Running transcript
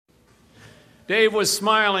Dave was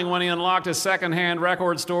smiling when he unlocked his second-hand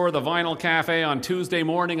record store, the Vinyl Cafe, on Tuesday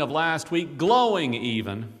morning of last week, glowing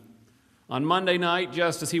even. On Monday night,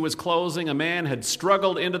 just as he was closing, a man had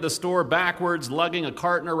struggled into the store backwards, lugging a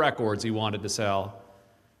carton of records he wanted to sell.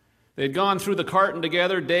 They had gone through the carton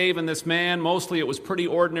together, Dave and this man. Mostly it was pretty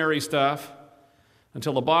ordinary stuff,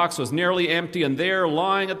 until the box was nearly empty, and there,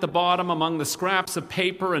 lying at the bottom among the scraps of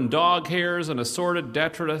paper and dog hairs and assorted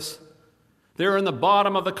detritus, there in the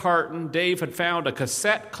bottom of the carton, Dave had found a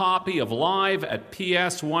cassette copy of Live at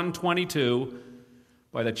PS 122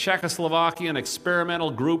 by the Czechoslovakian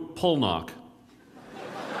experimental group Pulnok.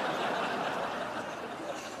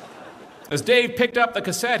 As Dave picked up the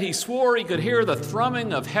cassette, he swore he could hear the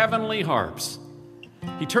thrumming of heavenly harps.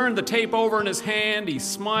 He turned the tape over in his hand, he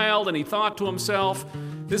smiled, and he thought to himself,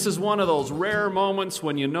 this is one of those rare moments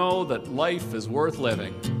when you know that life is worth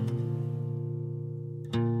living.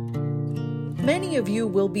 Many of you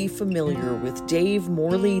will be familiar with Dave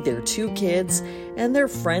Morley, their two kids, and their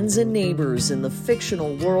friends and neighbors in the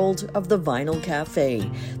fictional world of the Vinyl Cafe,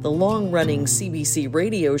 the long-running CBC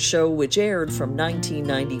radio show which aired from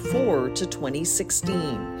 1994 to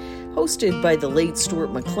 2016. Hosted by the late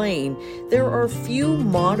Stuart McLean, there are few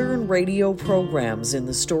modern radio programs in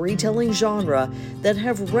the storytelling genre that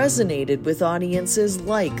have resonated with audiences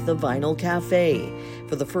like the Vinyl Cafe.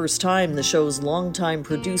 For the first time, the show's longtime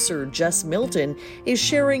producer, Jess Milton, is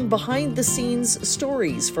sharing behind-the-scenes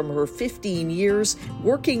stories from her 15 years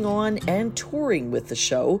working on and touring with the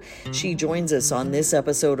show. She joins us on this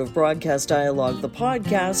episode of Broadcast Dialogue, the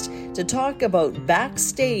podcast, to talk about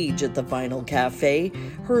backstage at the Vinyl Cafe,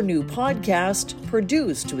 her new podcast,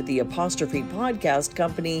 produced with the Apostrophe Podcast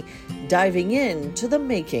Company, diving into the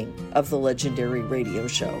making of the legendary radio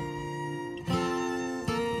show.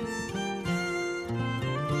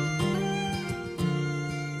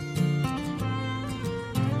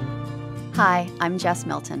 Hi, I'm Jess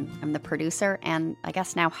Milton. I'm the producer and I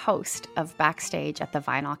guess now host of Backstage at the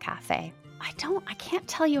Vinyl Cafe. I can't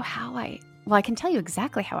tell you how I can tell you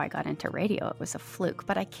exactly how I got into radio. It was a fluke,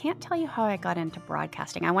 but I can't tell you how I got into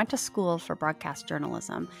broadcasting. I went to school for broadcast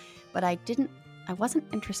journalism, but I wasn't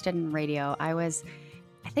interested in radio.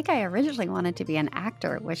 I think I originally wanted to be an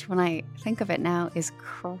actor, which when I think of it now is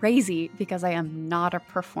crazy because I am not a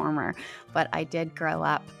performer. But I did grow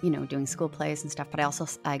up, doing school plays and stuff. But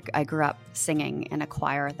I grew up singing in a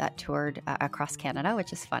choir that toured across Canada,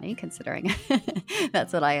 which is funny considering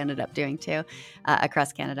that's what I ended up doing too,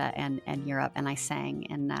 across Canada and Europe. And I sang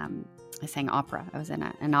opera. I was in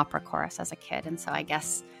an opera chorus as a kid. And so I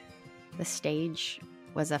guess the stage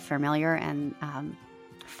was a familiar and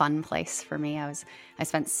fun place for me. I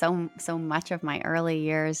spent so much of my early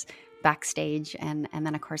years backstage and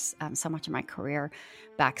then of course so much of my career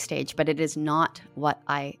backstage, but it is not what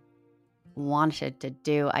I wanted to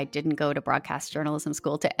do. I didn't go to broadcast journalism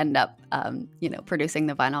school to end up producing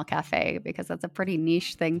the Vinyl Cafe, because that's a pretty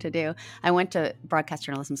niche thing to do. I went to broadcast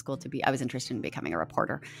journalism school I was interested in becoming a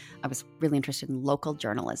reporter. I was really interested in local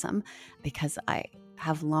journalism because I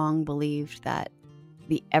have long believed that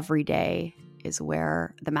the everyday is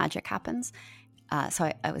where the magic happens.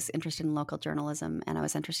 So I was interested in local journalism and I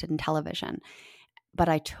was interested in television. But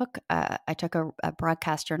I took a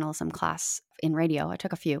broadcast journalism class in radio. I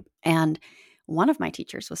took a few. And one of my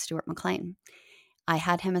teachers was Stuart McLean. I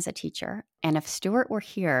had him as a teacher. And if Stuart were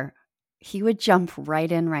here, he would jump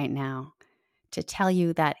right in right now to tell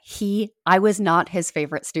you that I was not his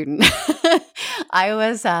favorite student.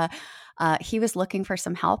 He was looking for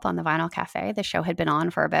some help on the Vinyl Cafe. The show had been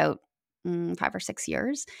on for about 5 or 6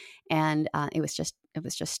 years. And it was just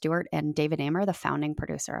Stuart and David Amer, the founding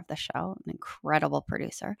producer of the show, an incredible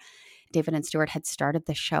producer. David and Stuart had started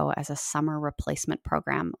the show as a summer replacement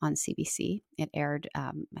program on CBC. It aired,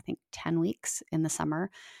 I think, 10 weeks in the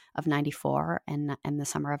summer of 94 and the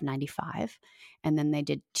summer of 95. And then they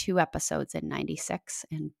did 2 episodes in 96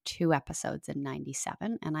 and 2 episodes in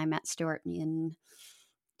 97. And I met Stuart in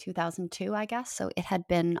 2002, I guess. So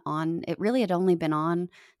it really had only been on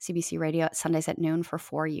CBC Radio at Sundays at noon for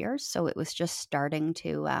 4 years. So it was just starting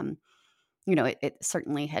to, it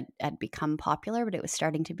certainly had become popular, but it was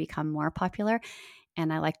starting to become more popular.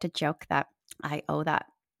 And I like to joke that I owe that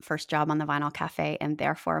first job on the Vinyl Cafe and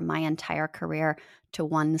therefore my entire career to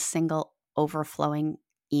one single overflowing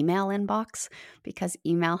email inbox, because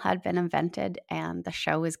email had been invented and the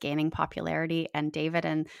show was gaining popularity, and David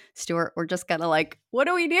and Stuart were just kind of like, what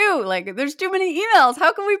do we do? Like, there's too many emails.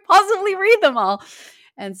 How can we possibly read them all?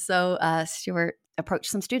 And so Stuart approached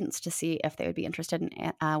some students to see if they would be interested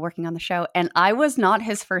in working on the show. And I was not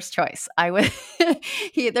his first choice.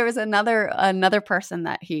 There was another person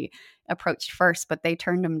that he approached first, but they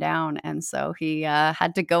turned him down. And so he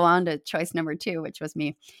had to go on to choice number 2, which was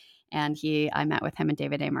me. And I met with him and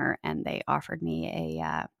David Amer, and they offered me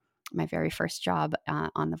my very first job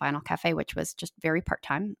on the Vinyl Cafe, which was just very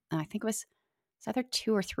part-time. I think it was either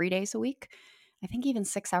 2 or 3 days a week. I think even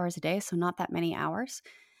 6 hours a day, so not that many hours.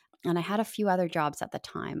 And I had a few other jobs at the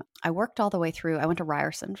time. I worked all the way through. I went to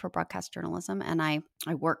Ryerson for broadcast journalism, and I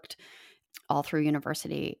worked all through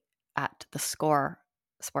university at the Score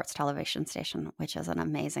sports television station, which is an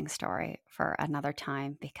amazing story for another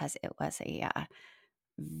time, because it was a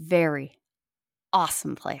very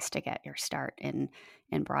awesome place to get your start in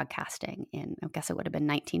broadcasting. I guess it would have been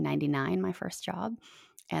 1999, my first job.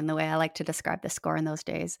 And the way I like to describe the Score in those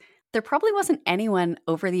days, there probably wasn't anyone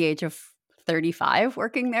over the age of 35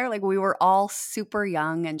 working there. Like, we were all super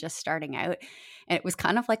young and just starting out. And it was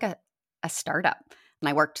kind of like a startup. And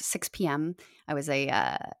I worked 6 p.m. I was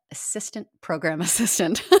a assistant program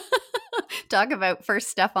assistant. Talk about first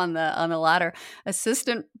step on the ladder.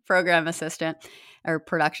 Assistant program assistant or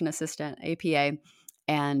production assistant, APA.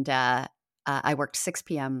 And I worked 6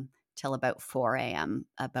 p.m. till about 4 a.m.,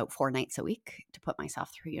 about 4 nights a week to put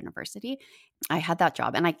myself through university. I had that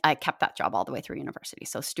job, and I kept that job all the way through university.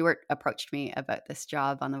 So Stuart approached me about this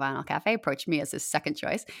job on the Vinyl Cafe, approached me as his second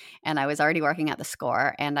choice. And I was already working at the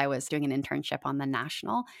Score, and I was doing an internship on the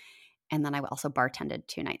National. And then I also bartended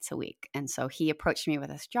 2 nights a week. And so he approached me with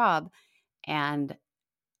this job, and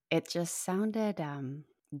it just sounded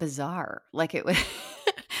bizarre. Like it was,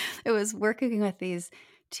 it was working with these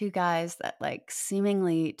 2 guys that like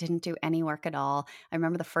seemingly didn't do any work at all. I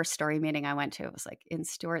remember the first story meeting I went to, it was like in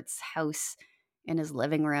Stuart's house in his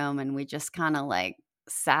living room. And we just kind of like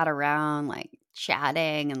sat around like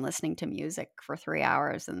chatting and listening to music for 3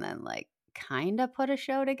 hours, and then like kind of put a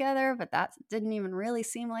show together, but that didn't even really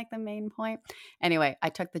seem like the main point. Anyway, I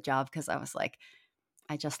took the job because I was like,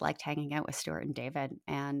 I just liked hanging out with Stuart and David.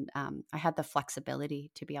 And I had the flexibility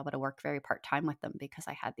to be able to work very part-time with them because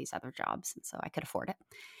I had these other jobs. And so I could afford it.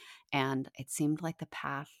 And it seemed like the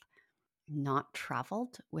path not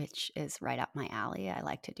traveled, which is right up my alley. I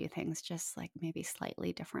like to do things just like maybe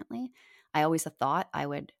slightly differently. I always thought I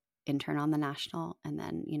would intern on the National and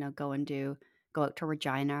then, go out to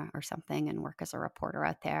Regina or something and work as a reporter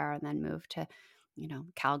out there, and then move to,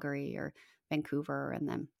 Calgary or Vancouver, and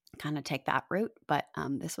then kind of take that route. But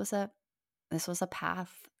this was a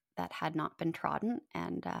path that had not been trodden,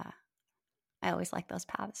 and I always like those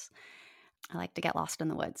paths. I like to get lost in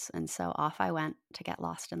the woods, and so off I went to get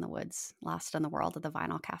lost in the woods, lost in the world of the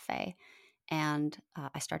Vinyl Cafe. And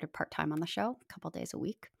I started part-time on the show, a couple days a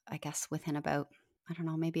week. I guess within about, I don't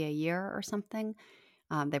know, maybe a year or something,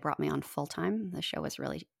 they brought me on full-time. The show was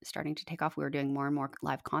really starting to take off. We were doing more and more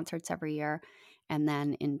live concerts every year. And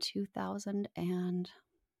then in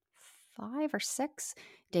 2005 or 6,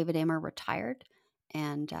 David Amer retired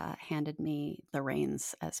and handed me the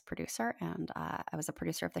reins as producer. And I was a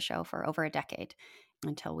producer of the show for over a decade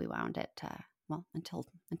until we wound it, until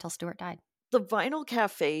Stuart died. The Vinyl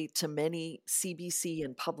Cafe, to many CBC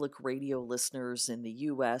and public radio listeners in the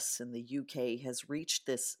US and the UK, has reached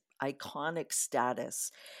this iconic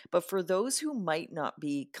status. But for those who might not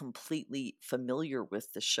be completely familiar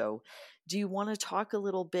with the show, do you want to talk a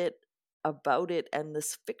little bit about it and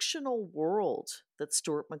this fictional world that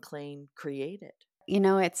Stuart McLean created?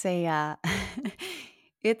 It's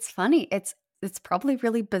it's funny. It's probably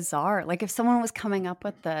really bizarre. Like if someone was coming up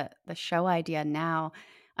with the show idea now,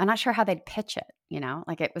 I'm not sure how they'd pitch it.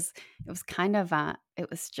 Like it was kind of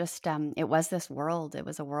it was just it was this world. It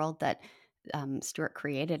was a world that Stuart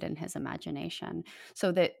created in his imagination.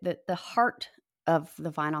 So the heart of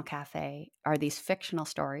the Vinyl Cafe are these fictional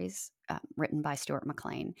stories written by Stuart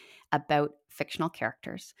McLean about fictional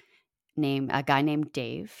characters. A guy named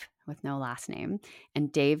Dave with no last name,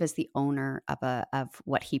 and Dave is the owner of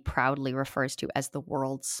what he proudly refers to as the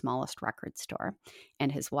world's smallest record store,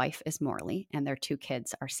 and his wife is Morley, and their 2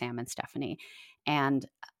 kids are Sam and Stephanie. And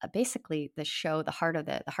basically, the show, the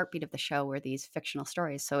heartbeat of the show, were these fictional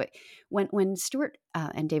stories. So when Stuart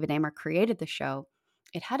and David Amer created the show,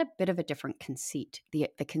 it had a bit of a different conceit. The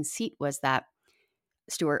conceit was that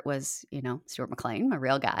Stuart was, Stuart McLean, a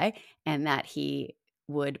real guy, and that he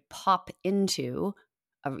would pop into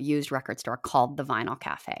a used record store called the Vinyl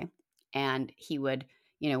Cafe. And he would,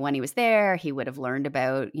 when he was there, he would have learned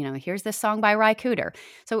about, here's this song by Ry Cooder.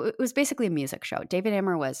 So it was basically a music show. David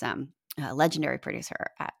Amer was a legendary producer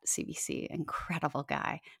at CBC, incredible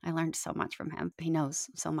guy. I learned so much from him. He knows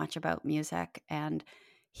so much about music. And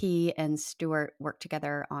he and Stuart worked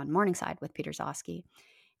together on Morningside with Peter Zosky.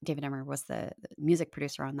 David Emmer was the music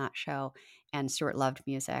producer on that show, and Stuart loved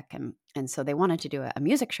music. And so they wanted to do a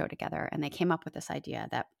music show together. And they came up with this idea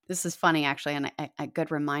that, this is funny actually, and a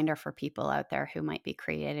good reminder for people out there who might be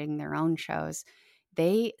creating their own shows.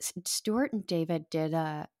 Stuart and David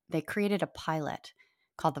they created a pilot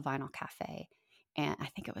called The Vinyl Cafe. And I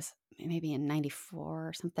think it was maybe in 94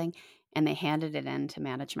 or something. And they handed it in to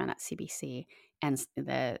management at CBC. And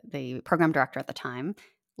the program director at the time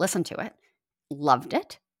listened to it, loved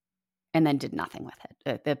it, and then did nothing with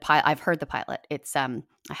it. I've heard the pilot. It's I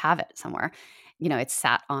have it somewhere. It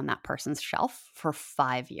sat on that person's shelf for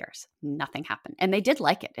 5 years. Nothing happened. And they did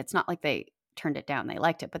like it. It's not like they turned it down. They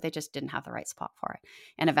liked it, but they just didn't have the right spot for it.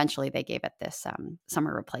 And eventually they gave it this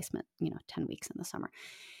summer replacement, 10 weeks in the summer.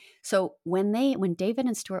 So when David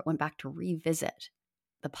and Stuart went back to revisit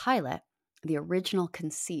the pilot, the original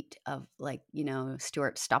conceit of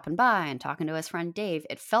Stuart stopping by and talking to his friend Dave,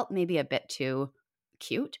 it felt maybe a bit too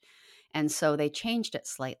cute. And so they changed it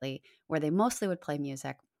slightly, where they mostly would play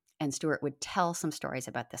music and Stuart would tell some stories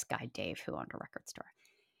about this guy, Dave, who owned a record store.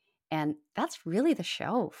 And that's really the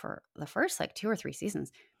show for the first 2 or 3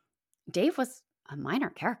 seasons. Dave was a minor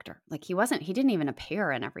character. He didn't even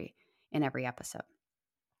appear in every episode.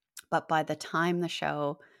 But by the time the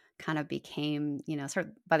show kind of became,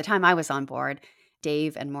 by the time I was on board,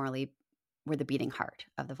 Dave and Morley were the beating heart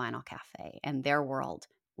of the Vinyl Cafe, and their world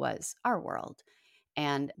was our world.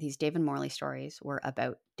 And these Dave and Morley stories were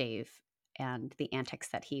about Dave and the antics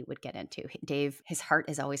that he would get into. Dave, his heart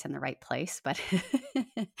is always in the right place, but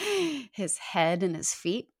his head and his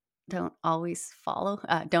feet don't always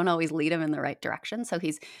lead him in the right direction. So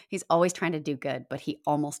he's always trying to do good, but he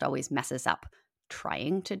almost always messes up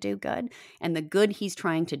trying to do good. And the good he's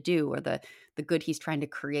trying to do, or the good he's trying to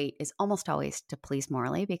create, is almost always to please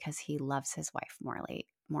Morley, because he loves his wife Morley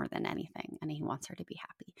more than anything, and he wants her to be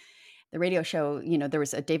happy. The radio show, there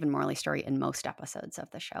was a Dave and Morley story in most episodes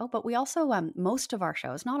of the show, but we also, most of our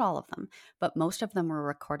shows, not all of them, but most of them were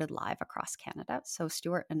recorded live across Canada. So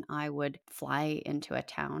Stuart and I would fly into a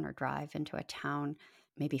town or drive into a town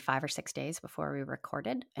maybe 5 or 6 days before we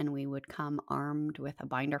recorded, and we would come armed with a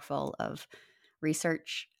binder full of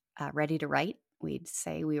research, ready to write. We'd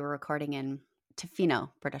say we were recording in Tofino,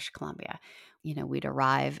 British Columbia. We'd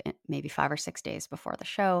arrive maybe 5 or 6 days before the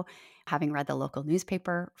show, having read the local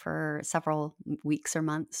newspaper for several weeks or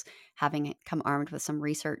months, having come armed with some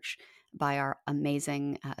research by our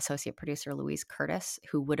amazing associate producer, Louise Curtis,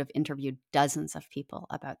 who would have interviewed dozens of people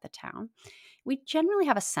about the town. We generally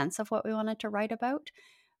have a sense of what we wanted to write about,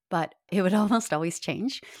 but it would almost always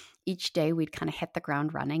change. Each day we'd kind of hit the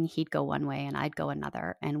ground running. He'd go one way and I'd go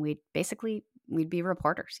another. And we'd be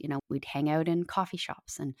reporters. We'd hang out in coffee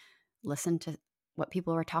shops and listen to what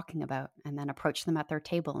people were talking about, and then approach them at their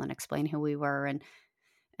table and explain who we were. And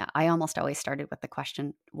I almost always started with the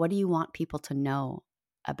question, what do you want people to know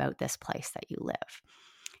about this place that you live?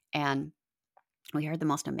 And we heard the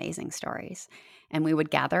most amazing stories, and we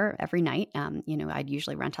would gather every night. I'd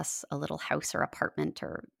usually rent us a little house or apartment,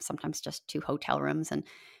 or sometimes just 2 hotel rooms, and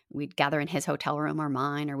we'd gather in his hotel room or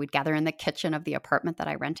mine, or we'd gather in the kitchen of the apartment that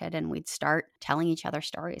I rented, and we'd start telling each other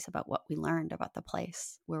stories about what we learned about the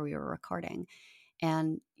place where we were recording.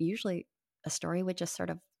 And usually a story would just sort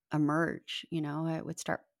of emerge,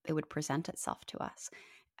 it would present itself to us,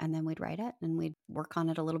 and then we'd write it and we'd work on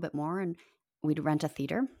it a little bit more, and we'd rent a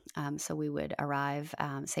theater. So we would arrive,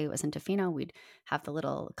 say it was in Tofino, we'd have the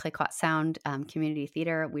little Clayquot Sound community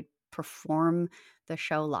theater. We'd perform the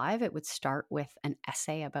show live. It would start with an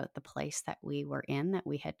essay about the place that we were in, that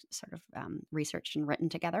we had sort of researched and written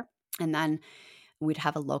together. And then we'd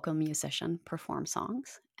have a local musician perform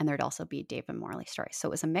songs, and there'd also be Dave and Morley stories. So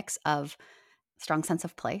it was a mix of strong sense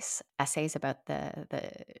of place, essays about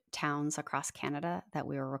the towns across Canada that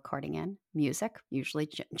we were recording in, music, usually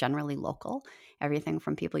generally local, everything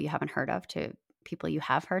from people you haven't heard of to people you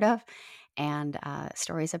have heard of, and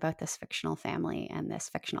stories about this fictional family and this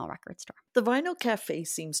fictional record store. The Vinyl Cafe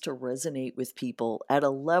seems to resonate with people at a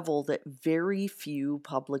level that very few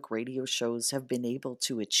public radio shows have been able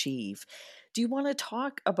to achieve. Do you want to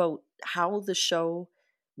talk about how the show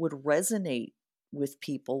would resonate with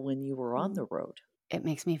people when you were on the road? It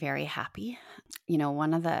makes me very happy.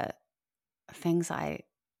 One of the things I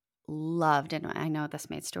loved, and I know this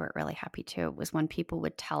made Stuart really happy too, was when people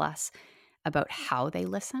would tell us about how they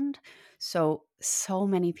listened. So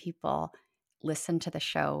many people listened to the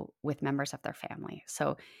show with members of their family.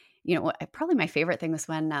 So, probably my favorite thing was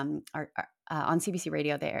when on CBC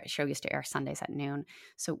Radio, the show used to air Sundays at noon.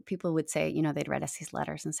 So people would say, they'd write us these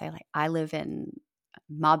letters and say, I live in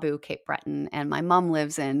Mabu, Cape Breton, and my mom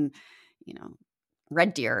lives in,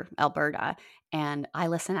 Red Deer, Alberta, and I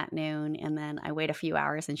listen at noon, and then I wait a few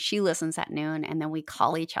hours and she listens at noon, and then we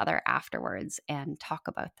call each other afterwards and talk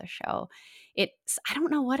about the show. I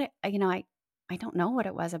don't know what I don't know what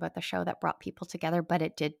it was about the show that brought people together, but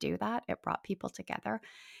it did do that. It brought people together.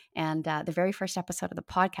 And the very first episode of the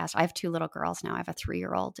podcast, I have 2 little girls now. I have a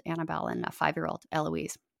 3-year-old, Annabelle, and a 5-year-old,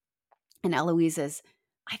 Eloise. And Eloise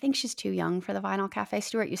I think she's too young for the Vinyl Cafe.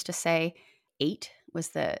 Stuart used to say 8 was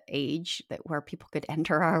the age where people could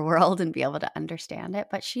enter our world and be able to understand it.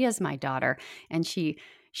 But she is my daughter, and she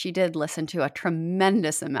did listen to a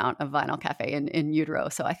tremendous amount of Vinyl Cafe in utero,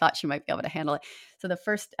 so I thought she might be able to handle it. So the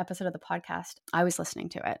first episode of the podcast, I was listening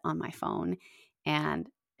to it on my phone, and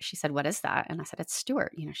she said, "What is that?" And I said, "It's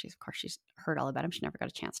Stuart." She's heard all about him. She never got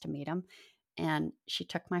a chance to meet him. And she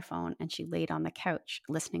took my phone and she laid on the couch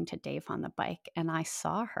listening to Dave on the bike, and I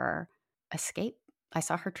saw her escape. I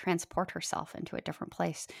saw her transport herself into a different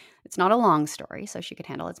place. It's not a long story, so she could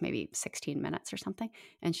handle it. It's maybe 16 minutes or something.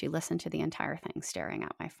 And she listened to the entire thing staring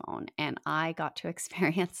at my phone. And I got to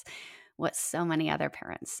experience what so many other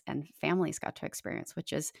parents and families got to experience,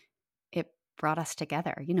 which is it brought us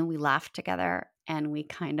together. We laughed together, and we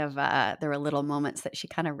kind of, there were little moments that she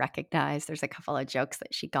kind of recognized. There's a couple of jokes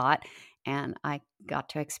that she got, and I got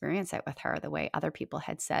to experience it with her the way other people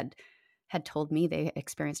had told me they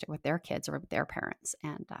experienced it with their kids or with their parents.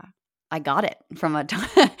 And I got it from a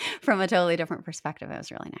totally different perspective. It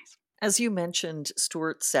was really nice. As you mentioned,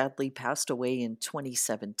 Stuart sadly passed away in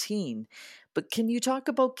 2017. But can you talk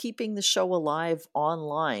about keeping the show alive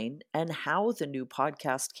online and how the new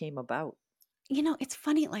podcast came about? It's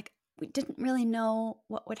funny, we didn't really know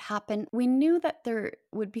what would happen. We knew that there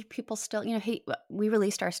would be people still, we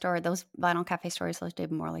released our story, those Vinyl Cafe stories, those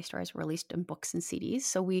David Morley stories were released in books and CDs.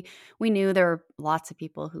 So we knew there were lots of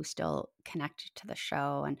people who still connected to the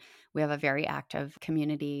show. And we have a very active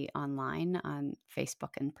community online on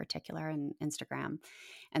Facebook in particular and Instagram.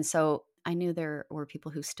 And so I knew there were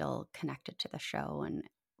people who still connected to the show and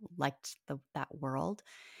liked that world.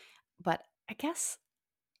 But I guess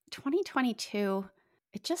 2022,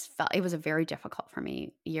 it was a very difficult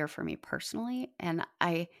year for me personally. And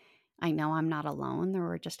I know I'm not alone. There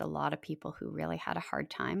were just a lot of people who really had a hard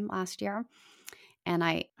time last year. And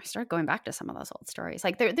I started going back to some of those old stories.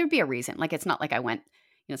 There'd be a reason. It's not like I went,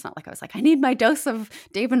 it's not like I was like, I need my dose of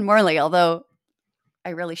David Morley, although I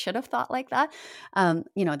really should have thought like that.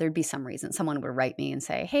 There'd be some reason. Someone would write me and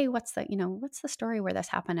say, "Hey, what's the story where this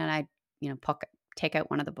happened?" And I'd, take out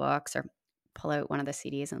one of the books or pull out one of the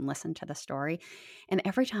CDs and listen to the story. And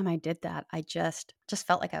every time I did that, I just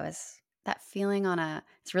felt like I was that feeling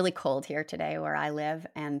it's really cold here today where I live.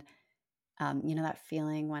 And, that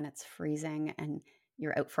feeling when it's freezing and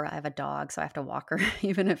you're out I have a dog, so I have to walk her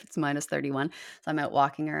even if it's minus 31. So I'm out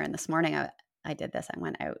walking her. And this morning I did this. I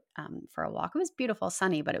went out for a walk. It was beautiful,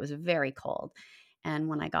 sunny, but it was very cold. And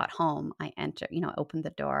when I got home, I opened the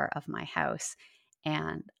door of my house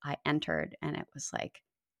and I entered, and it was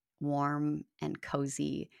warm and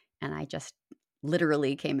cozy, and I just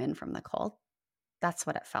literally came in from the cold. That's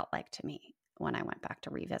what it felt like to me when I went back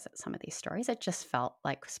to revisit some of these stories. It just felt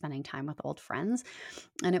like spending time with old friends.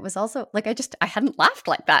 And it was also I hadn't laughed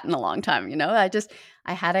like that in a long time.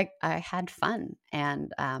 I had fun.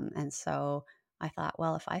 And so I thought,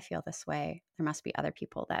 well, if I feel this way, there must be other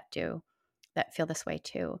people that feel this way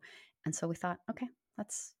too. And so we thought, okay,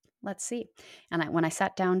 let's see. And when I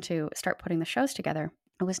sat down to start putting the shows together,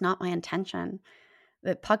 it was not my intention.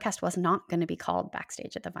 The podcast was not going to be called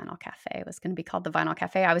Backstage at the Vinyl Cafe. It was going to be called the Vinyl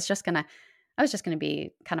Cafe. I was just going to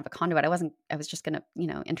be kind of a conduit. I was just going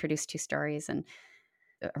to, introduce 2 stories and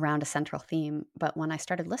around a central theme. But when I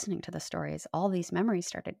started listening to the stories, all these memories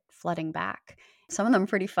started flooding back. Some of them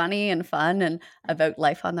pretty funny and fun and about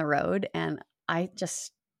life on the road. And I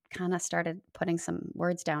just kind of started putting some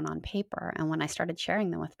words down on paper. And when I started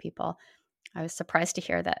sharing them with people, I was surprised to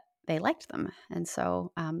hear that they liked them. And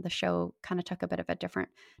so the show kind of took a bit of a different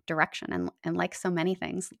direction. And like so many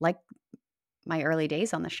things, like my early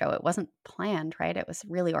days on the show, it wasn't planned, right? It was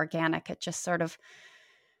really organic. It just sort of,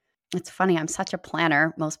 it's funny, I'm such a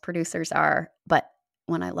planner. Most producers are. But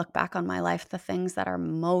when I look back on my life, the things that are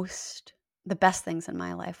the best things in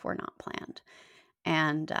my life were not planned.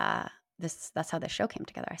 And that's how the show came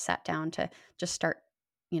together. I sat down to just start,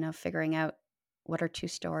 figuring out what are 2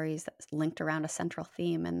 stories that's linked around a central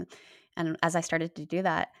theme. And as I started to do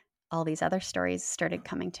that, all these other stories started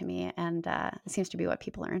coming to me, and it seems to be what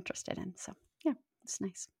people are interested in. So yeah, it's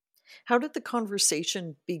nice. How did the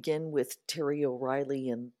conversation begin with Terry O'Reilly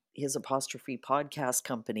and his Apostrophe podcast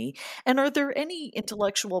company? And are there any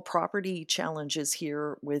intellectual property challenges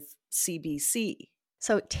here with CBC?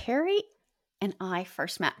 So Terry and I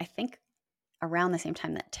first met, I think around the same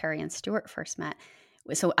time that Terry and Stuart first met.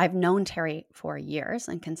 So I've known Terry for years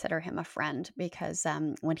and consider him a friend because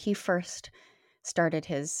when he first started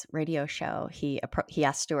his radio show, he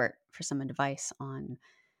asked Stuart for some advice on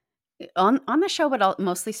the show, but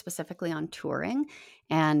mostly specifically on touring.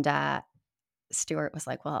 And Stuart was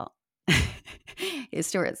like, well,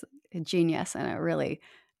 Stuart's a genius and a really,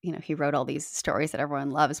 he wrote all these stories that everyone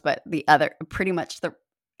loves, but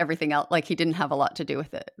everything else, like he didn't have a lot to do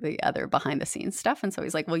with it, the other behind the scenes stuff. And so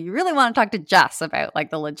he's like, well, you really want to talk to Jess about like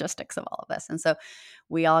the logistics of all of this. And so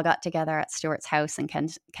we all got together at Stuart's house in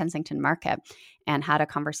Kensington Market and had a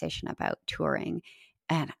conversation about touring.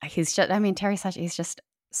 And he's just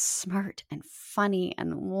smart and funny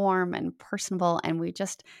and warm and personable. And we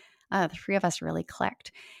just, the three of us really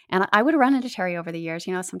clicked. And I would run into Terry over the years,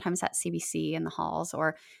 sometimes at CBC in the halls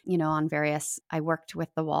or, I worked with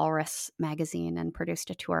the Walrus magazine and produced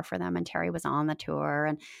a tour for them and Terry was on the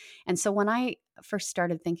tour. And so when I first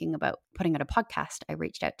started thinking about putting out a podcast, I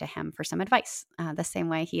reached out to him for some advice, the same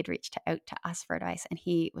way he had reached out to us for advice. And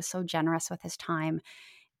he was so generous with his time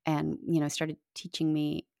and, started teaching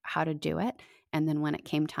me how to do it. And then when it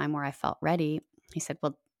came time where I felt ready, he said,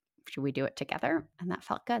 well, should we do it together? And that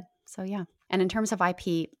felt good. So yeah. And in terms of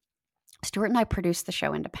IP, Stuart and I produced the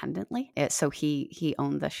show independently. So he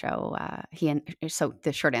owned the show. So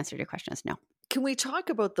the short answer to your question is no. Can we talk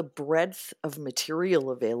about the breadth of material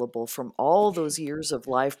available from all those years of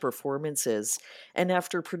live performances? And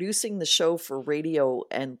after producing the show for radio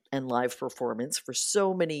and live performance for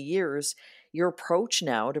so many years, your approach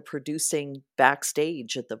now to producing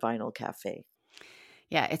backstage at the Vinyl Cafe?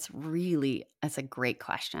 Yeah, it's a great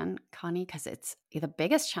question, Connie, because it's the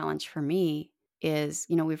biggest challenge for me is,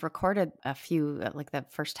 we've recorded a few, like the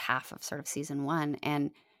first half of sort of season 1.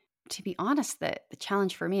 And to be honest, the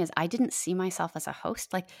challenge for me is I didn't see myself as a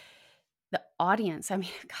host. Like the audience, I mean,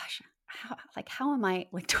 gosh, how am I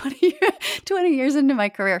like 20 years into my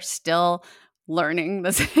career still learning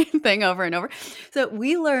the same thing over and over? So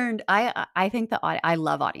we learned, I think I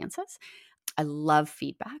love audiences. I love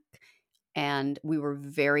feedback. And we were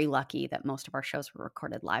very lucky that most of our shows were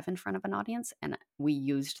recorded live in front of an audience and we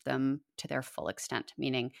used them to their full extent,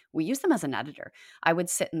 meaning we used them as an editor. I would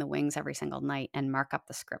sit in the wings every single night and mark up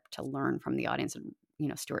the script to learn from the audience. And,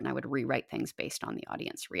 Stuart and I would rewrite things based on the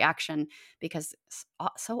audience reaction because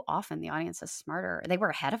so often the audience is smarter. They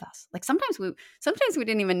were ahead of us. Like sometimes we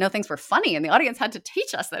didn't even know things were funny and the audience had to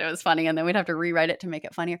teach us that it was funny and then we'd have to rewrite it to make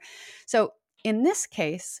it funnier. So in this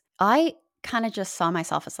case, I kind of just saw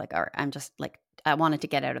myself as like, all right, I wanted to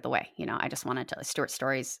get out of the way. I just wanted to, Stuart's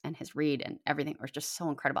stories and his read and everything were just so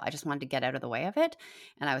incredible. I just wanted to get out of the way of it.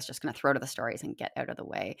 And I was just going to throw to the stories and get out of the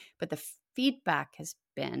way. But the feedback has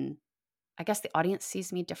been, I guess the audience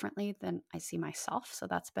sees me differently than I see myself. So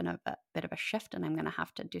that's been a bit of a shift and I'm going to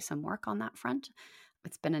have to do some work on that front.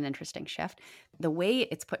 It's been an interesting shift. The way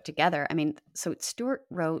it's put together, so Stuart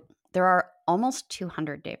wrote, there are almost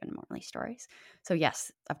 200 Dave and Morley stories. So yes,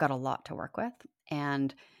 I've got a lot to work with.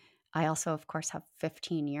 And I also, of course, have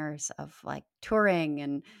 15 years of like touring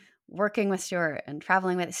and working with Stuart and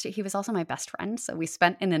traveling with Stuart. He was also my best friend. So we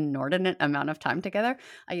spent an inordinate amount of time together.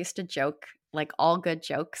 I used to joke, like all good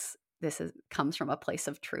jokes, comes from a place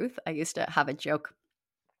of truth. I used to have a joke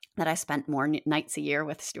that I spent more nights a year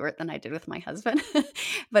with Stuart than I did with my husband.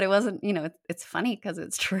 But it wasn't, it's funny because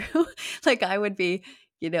it's true. Like I would be,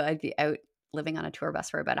 I'd be out living on a tour bus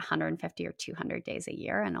for about 150 or 200 days a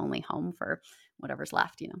year and only home for whatever's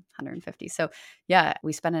left, 150. So yeah,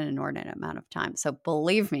 we spent an inordinate amount of time. So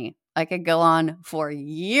believe me, I could go on for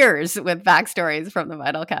years with backstories from the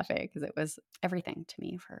Vinyl Cafe because it was everything to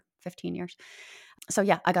me for 15 years. So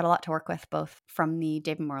yeah, I got a lot to work with, both from the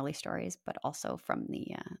Dave and Morley stories, but also from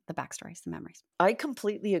the backstories, the memories. I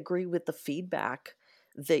completely agree with the feedback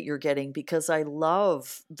that you're getting because I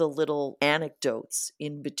love the little anecdotes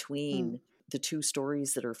in between the two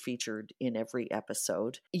stories that are featured in every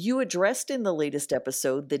episode. You addressed in the latest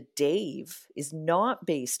episode that Dave is not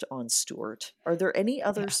based on Stuart. Are there any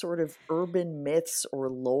other sort of urban myths or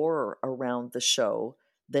lore around the show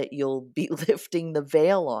that you'll be lifting the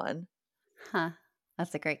veil on?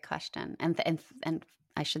 That's a great question. And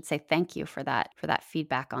I should say thank you for that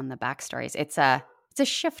feedback on the backstories. It's a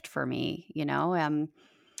shift for me,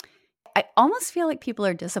 I almost feel like people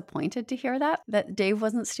are disappointed to hear that Dave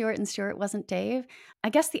wasn't Stuart and Stuart wasn't Dave. I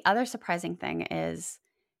guess the other surprising thing is,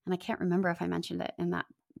 and I can't remember if I mentioned it in that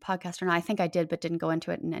podcast or not, I think I did, but didn't go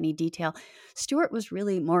into it in any detail. Stuart was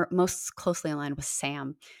really most closely aligned with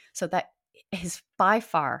Sam. So that by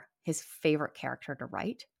far his favorite character to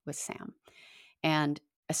write was Sam. And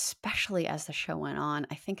especially as the show went on,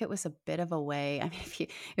 I think it was a bit of a way. I mean,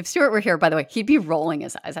 if Stuart were here, by the way, he'd be rolling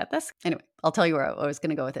his eyes at this. Anyway, I'll tell you where I was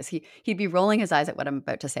going to go with this. He'd be rolling his eyes at what I'm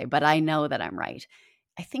about to say, but I know that I'm right.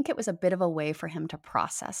 I think it was a bit of a way for him to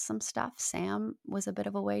process some stuff. Sam was a bit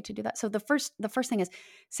of a way to do that. So the first thing is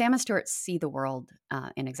Sam and Stuart see the world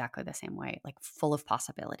in exactly the same way, like full of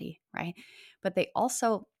possibility, right? But they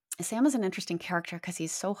also, Sam is an interesting character because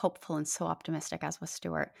he's so hopeful and so optimistic, as was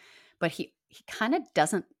Stuart, but he kind of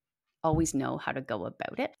doesn't always know how to go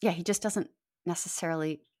about it. Yeah, he just doesn't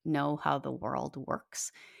necessarily know how the world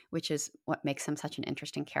works, which is what makes him such an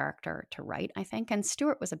interesting character to write, I think. And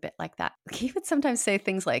Stuart was a bit like that. He would sometimes say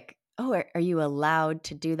things like, "Oh, are you allowed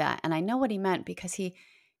to do that?" And I know what he meant because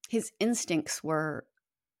his instincts were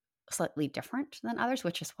slightly different than others,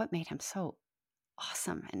 which is what made him so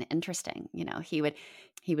awesome and interesting. You know, he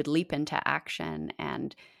would leap into action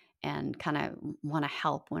and kind of want to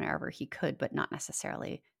help whenever he could, but not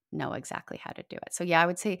necessarily know exactly how to do it. So yeah, I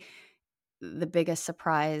would say the biggest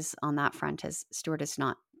surprise on that front is Stuart is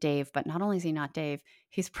not Dave, but not only is he not Dave,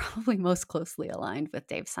 he's probably most closely aligned with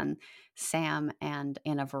Dave's son, Sam, and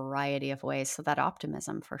in a variety of ways. So that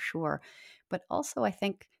optimism for sure. But also I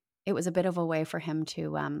think it was a bit of a way for him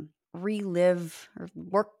to relive or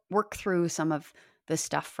work through some of the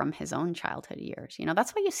stuff from his own childhood years. You know,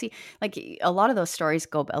 that's why you see like a lot of those stories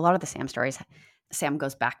a lot of the Sam stories, Sam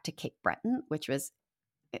goes back to Cape Breton, which was,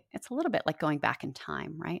 it's a little bit like going back in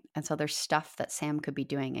time, right? And so there's stuff that Sam could be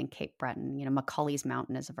doing in Cape Breton. You know, Macaulay's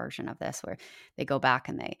Mountain is a version of this where they go back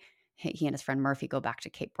and he and his friend Murphy go back to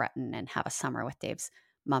Cape Breton and have a summer with Dave's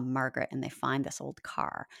mom, Margaret, and they find this old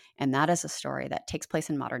car. And that is a story that takes place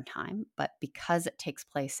in modern time, but because it takes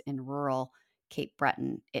place in rural Cape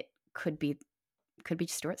Breton, it could be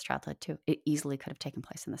Stuart's childhood too. It easily could have taken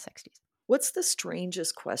place in the 60s. What's the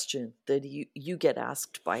strangest question that you get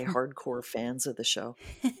asked by hardcore fans of the show?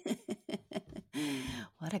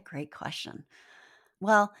 What a great question.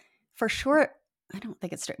 Well, for sure, I don't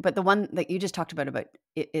think it's straight, but the one that you just talked about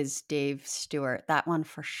it is Dave Stewart. That one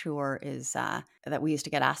for sure is that we used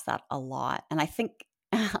to get asked that a lot. And I think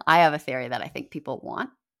I have a theory that I think people want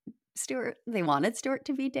Stuart. They wanted Stuart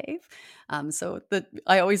to be Dave.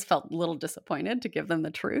 I always felt a little disappointed to give them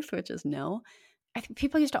the truth, which is no. I think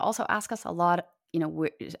people used to also ask us a lot, you know,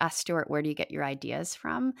 ask Stuart, where do you get your ideas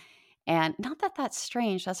from? And not that that's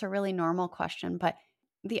strange. That's a really normal question. But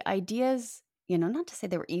the ideas, you know, not to say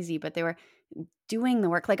they were easy, but they were doing the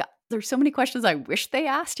work. Like there's so many questions I wish they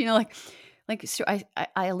asked, you know, like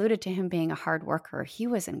I alluded to him being a hard worker. He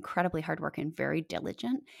was incredibly hard working, very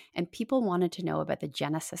diligent. And people wanted to know about the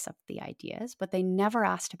genesis of the ideas, but they never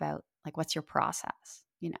asked about like, what's your process?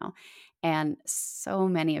 You know, and so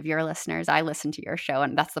many of your listeners, I listen to your show,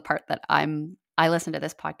 and that's the part that I listen to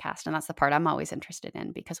this podcast, and that's the part I'm always interested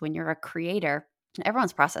in, because when you're a creator,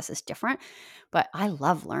 everyone's process is different, but I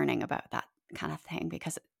love learning about that kind of thing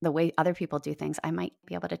because the way other people do things, I might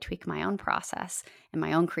be able to tweak my own process and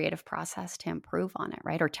my own creative process to improve on it,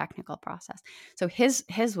 right? Or technical process. So his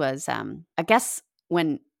was, I guess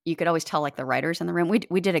when you could always tell like the writers in the room,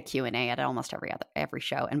 we did a Q&A at almost every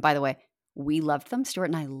show. And by the way, we loved them. Stuart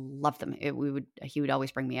and I loved them. He would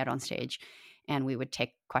always bring me out on stage and we would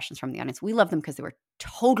take questions from the audience. We loved them because they were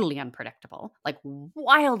totally unpredictable, like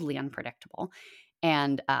wildly unpredictable.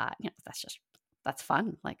 And, you know, that's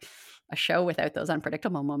fun. Like a show without those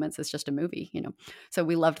unpredictable moments is just a movie, you know? So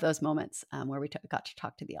we loved those moments where we got to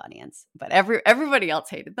talk to the audience, but everybody else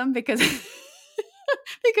hated them because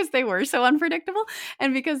because they were so unpredictable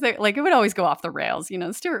and because they like it would always go off the rails. You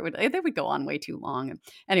know, they would go on way too long. And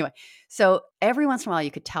anyway, so every once in a while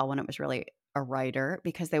you could tell when it was really a writer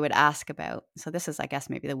because they would ask about, so this is, I guess,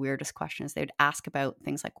 maybe the weirdest question is they would ask about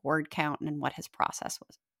things like word count and what his process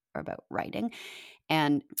was about writing.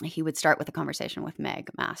 And he would start with a conversation with Meg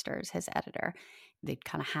Masters, his editor. They'd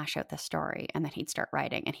kind of hash out the story and then he'd start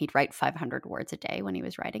writing, and he'd write 500 words a day when he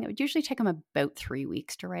was writing. It would usually take him about 3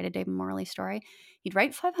 weeks to write a Dave Morley story. He'd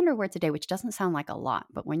write 500 words a day, which doesn't sound like a lot,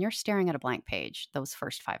 but when you're staring at a blank page, those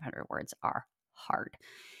first 500 words are hard.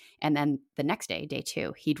 And then the next day, day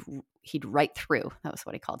 2, he'd write through, that was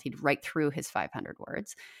what he called, he'd write through his 500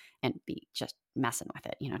 words and be just messing with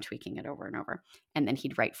it, you know, tweaking it over and over. And then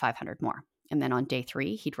he'd write 500 more. And then on day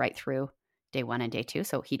 3, he'd write through day 1 and day 2.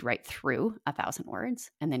 So he'd write through 1,000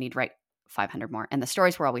 words and then he'd write 500 more. And the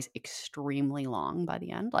stories were always extremely long by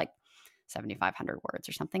the end, like 7,500 words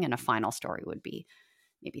or something. And a final story would be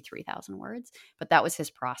maybe 3,000 words. But that was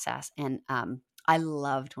his process. And I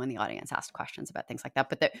loved when the audience asked questions about things like that.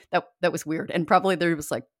 But that was weird. And probably there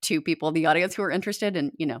was like 2 people in the audience who were interested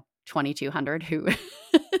and, you know, 2,200 who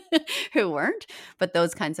who weren't. But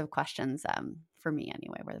those kinds of questions, for me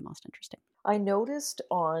anyway, were the most interesting. I noticed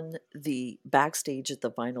on the Backstage at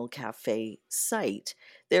the Vinyl Cafe site,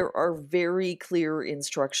 there are very clear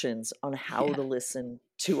instructions on how Yeah. to listen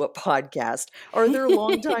to a podcast. Are there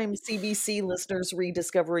longtime CBC listeners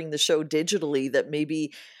rediscovering the show digitally that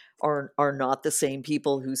maybe are not the same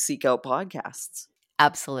people who seek out podcasts?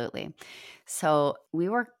 Absolutely. So we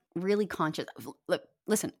were really conscious. Look,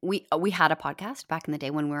 listen, we had a podcast back in the day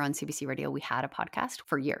when we were on CBC Radio. We had a podcast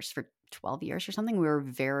for years, for 12 years or something. We were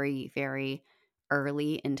very, very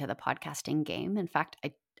early into the podcasting game. In fact,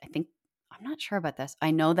 I think I'm not sure about this.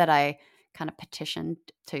 I know that I kind of petitioned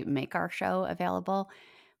to make our show available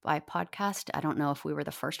by podcast. I don't know if we were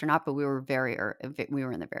the first or not, but we were we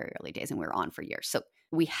were in the very early days and we were on for years. So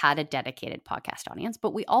we had a dedicated podcast audience,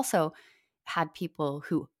 but we also had people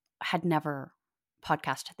who had never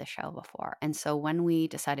podcasted the show before. And so when we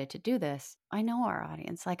decided to do this, I know our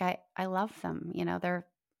audience. Like I love them. You know,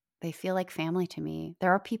 they feel like family to me.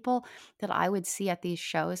 There are people that I would see at these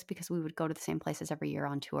shows because we would go to the same places every year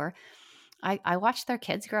on tour. I watched their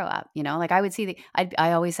kids grow up, you know, like I would see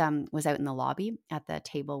I always was out in the lobby at the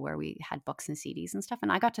table where we had books and CDs and stuff.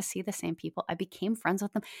 And I got to see the same people. I became friends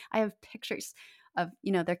with them. I have pictures of,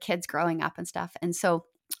 you know, their kids growing up and stuff. And so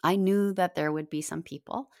I knew that there would be some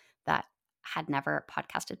people that had never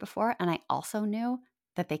podcasted before. And I also knew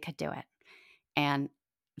that they could do it and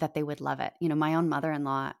that they would love it. You know, my own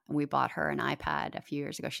mother-in-law, we bought her an iPad a few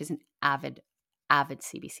years ago. She's an avid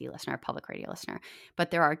CBC listener, public radio listener.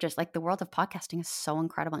 But there are just like the world of podcasting is so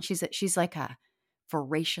incredible. And she's like a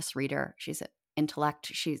voracious reader. She's an intellect.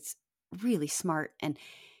 She's really smart. And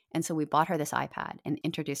so we bought her this iPad and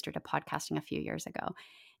introduced her to podcasting a few years ago.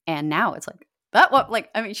 And now it's like, that what like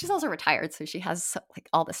I mean she's also retired, so she has like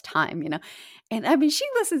all this time, you know. And I mean she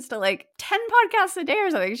listens to like 10 podcasts a day or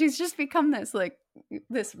something. She's just become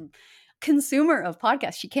this consumer of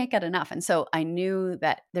podcasts. She can't get enough. And so I knew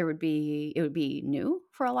that it would be new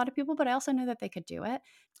for a lot of people, but I also knew that they could do it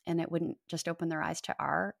and it wouldn't just open their eyes to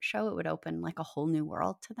our show. It would open like a whole new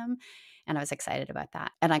world to them. And I was excited about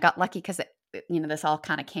that. And I got lucky because you know, this all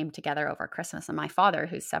kind of came together over Christmas. And my father,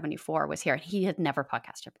 who's 74, was here. And he had never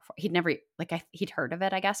podcasted before. He'd never, like, he'd heard of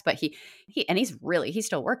it, I guess. But he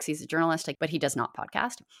still works. He's a journalist, like, but he does not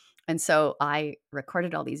podcast. And so I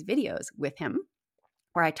recorded all these videos with him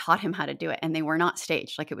where I taught him how to do it. And they were not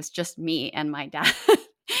staged. Like, it was just me and my dad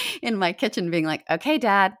in my kitchen being like, okay,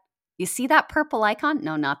 Dad, you see that purple icon?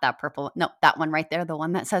 No, not that purple. No, that one right there. The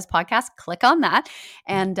one that says podcast. Click on that.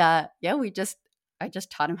 And I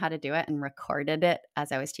just taught him how to do it and recorded it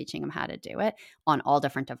as I was teaching him how to do it on all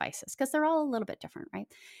different devices because they're all a little bit different, right?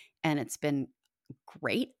 And it's been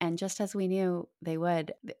great. And just as we knew they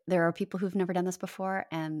would, there are people who've never done this before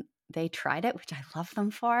and they tried it, which I love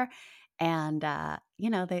them for. And,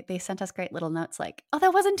 you know, they sent us great little notes like, oh,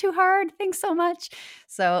 that wasn't too hard. Thanks so much.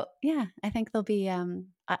 So, yeah, I think there'll be,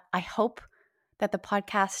 I hope that the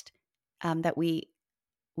podcast that we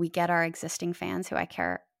get our existing fans who I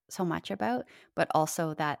care so much about, but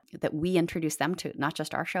also that we introduce them to not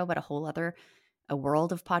just our show, but a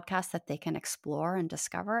world of podcasts that they can explore and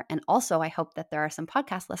discover. And also I hope that there are some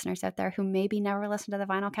podcast listeners out there who maybe never listened to the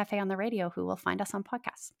Vinyl Cafe on the radio who will find us on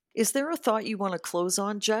podcasts. Is there a thought you want to close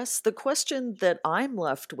on, Jess? The question that I'm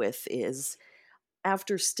left with is,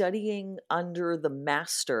 after studying under the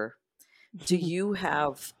master, do you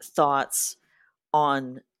have thoughts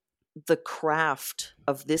on the craft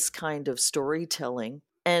of this kind of storytelling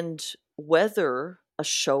and whether a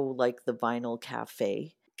show like the Vinyl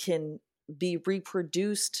Cafe can be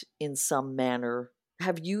reproduced in some manner?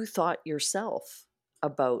 Have you thought yourself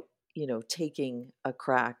about, you know, taking a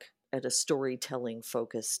crack at a storytelling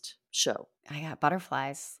focused show? I got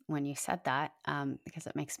butterflies when you said that because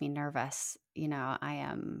it makes me nervous. You know, I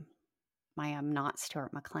am not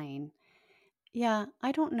Stuart McLean. Yeah,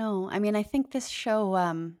 I don't know. I mean, I think this show,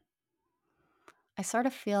 I sort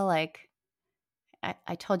of feel like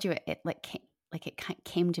I told you it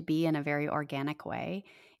came to be in a very organic way,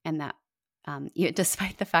 and that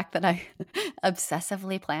despite the fact that I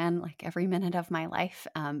obsessively plan like every minute of my life,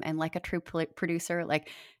 and like a true producer, like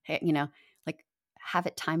you know, like have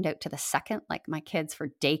it timed out to the second, like my kids for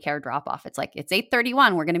daycare drop off. It's like it's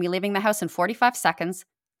 8:31. We're going to be leaving the house in 45 seconds.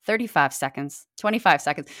 35 seconds, 25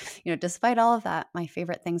 seconds. You know, despite all of that, my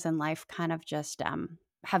favorite things in life kind of just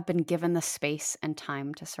have been given the space and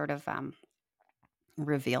time to sort of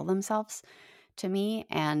reveal themselves to me.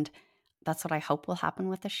 And that's what I hope will happen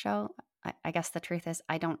with the show. I guess the truth is,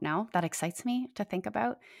 I don't know. That excites me to think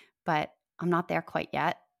about, but I'm not there quite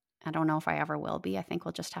yet. I don't know if I ever will be. I think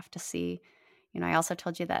we'll just have to see. You know, I also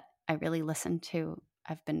told you that I really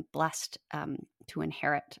I've been blessed to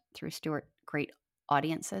inherit through Stuart great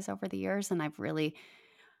audiences over the years. And I've really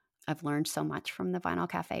I've learned so much from the Vinyl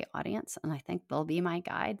Cafe audience, and I think they'll be my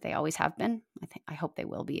guide. They always have been. I hope they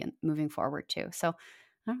will be moving forward too. So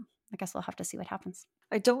I guess we'll have to see what happens.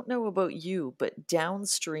 I don't know about you, but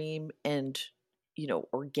downstream and,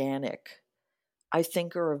 organic, I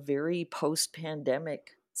think are a very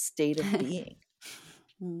post-pandemic state of being.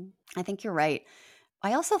 I think you're right.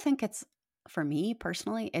 I also think it's, for me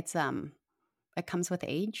personally, it comes with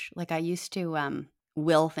age. Like I used to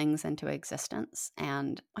will things into existence,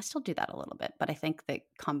 and I still do that a little bit, but I think the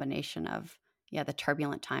combination of the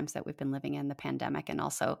turbulent times that we've been living in, the pandemic, and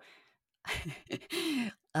also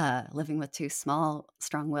living with two small,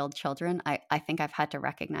 strong-willed children, I think I've had to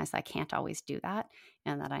recognize I can't always do that,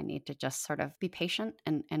 and that I need to just sort of be patient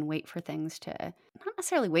and wait for things to, not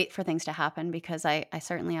necessarily wait for things to happen, because I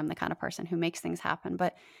certainly am the kind of person who makes things happen,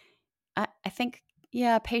 but I think,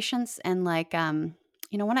 patience and like,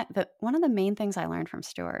 one of the main things I learned from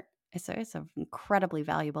Stuart, it's an incredibly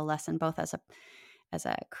valuable lesson, both as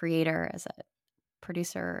a creator, as a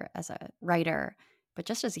producer, as a writer, but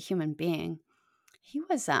just as a human being. He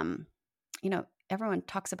was, everyone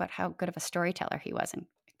talks about how good of a storyteller he was, and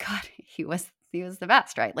God, he was the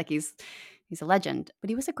best, right? Like he's a legend, but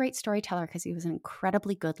he was a great storyteller because he was an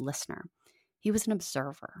incredibly good listener. He was an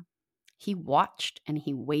observer. He watched and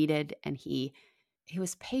he waited, and he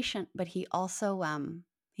was patient, but he also,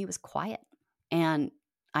 he was quiet, and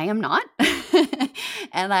I am not.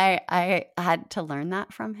 And I had to learn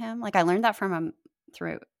that from him. Like I learned that from him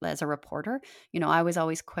through as a reporter. I was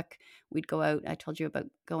always quick. We'd go out. I told you about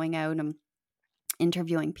going out and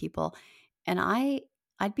interviewing people, and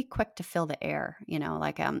I'd be quick to fill the air.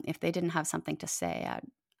 If they didn't have something to say,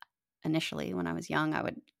 initially when I was young,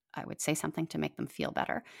 I would say something to make them feel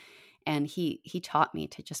better. And he taught me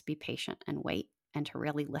to just be patient and wait, and to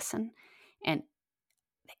really listen. And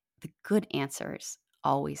the good answers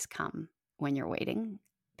always come when you're waiting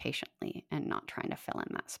patiently and not trying to fill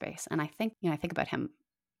in that space. And I think, I think about him,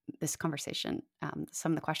 this conversation,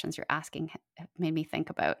 some of the questions you're asking made me think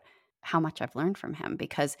about how much I've learned from him,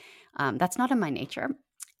 because that's not in my nature.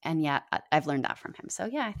 And yet I've learned that from him. So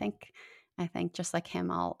yeah, I think just like him,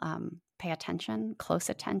 I'll pay attention, close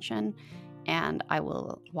attention, and I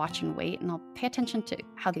will watch and wait, and I'll pay attention to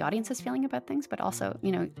how the audience is feeling about things. But also,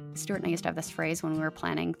 Stuart and I used to have this phrase when we were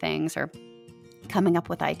planning things or coming up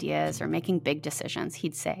with ideas or making big decisions.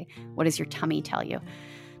 He'd say, "What does your tummy tell you?"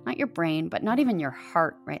 Not your brain, but not even your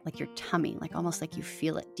heart, right? Like your tummy, like almost like you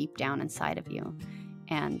feel it deep down inside of you.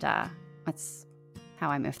 And that's how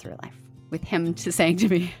I move through life, with him saying to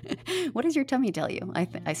me, "What does your tummy tell you?"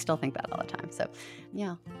 I still think that all the time. So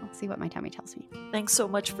yeah, I'll see what my tummy tells me. Thanks so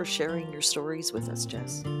much for sharing your stories with us,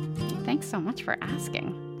 Jess. Thanks so much for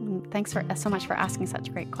asking. Thanks so much for asking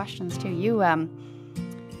such great questions too. You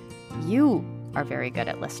are very good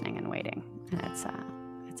at listening and waiting, and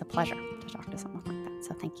it's a pleasure to talk to someone like that.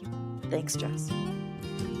 So thank you. Thanks, Jess.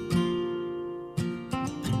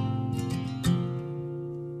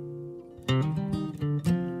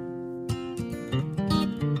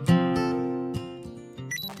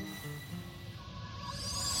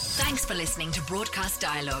 Thanks for listening to Broadcast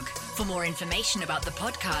Dialogue. For more information about the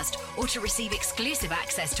podcast or to receive exclusive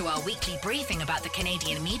access to our weekly briefing about the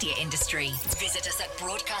Canadian media industry, visit us at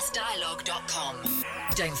broadcastdialogue.com.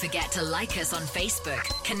 Don't forget to like us on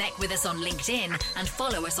Facebook, connect with us on LinkedIn, and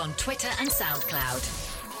follow us on Twitter and SoundCloud.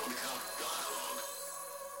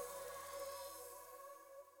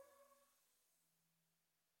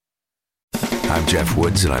 I'm Jeff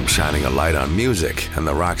Woods, and I'm shining a light on music and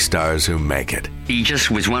the rock stars who make it. He just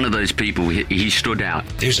was one of those people, he stood out.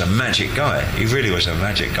 He was a magic guy. He really was a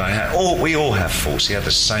magic guy. We all have faults. He had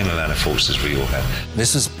the same amount of faults as we all had.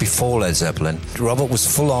 This was before Led Zeppelin. Robert was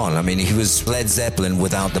full on. I mean, he was Led Zeppelin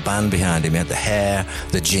without the band behind him. He had the hair,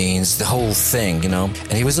 the jeans, the whole thing,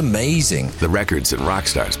 and he was amazing. The Records and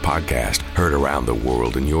Rockstars podcast, heard around the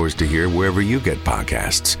world and yours to hear wherever you get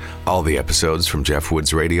podcasts. All the episodes from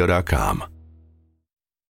JeffWoodsRadio.com.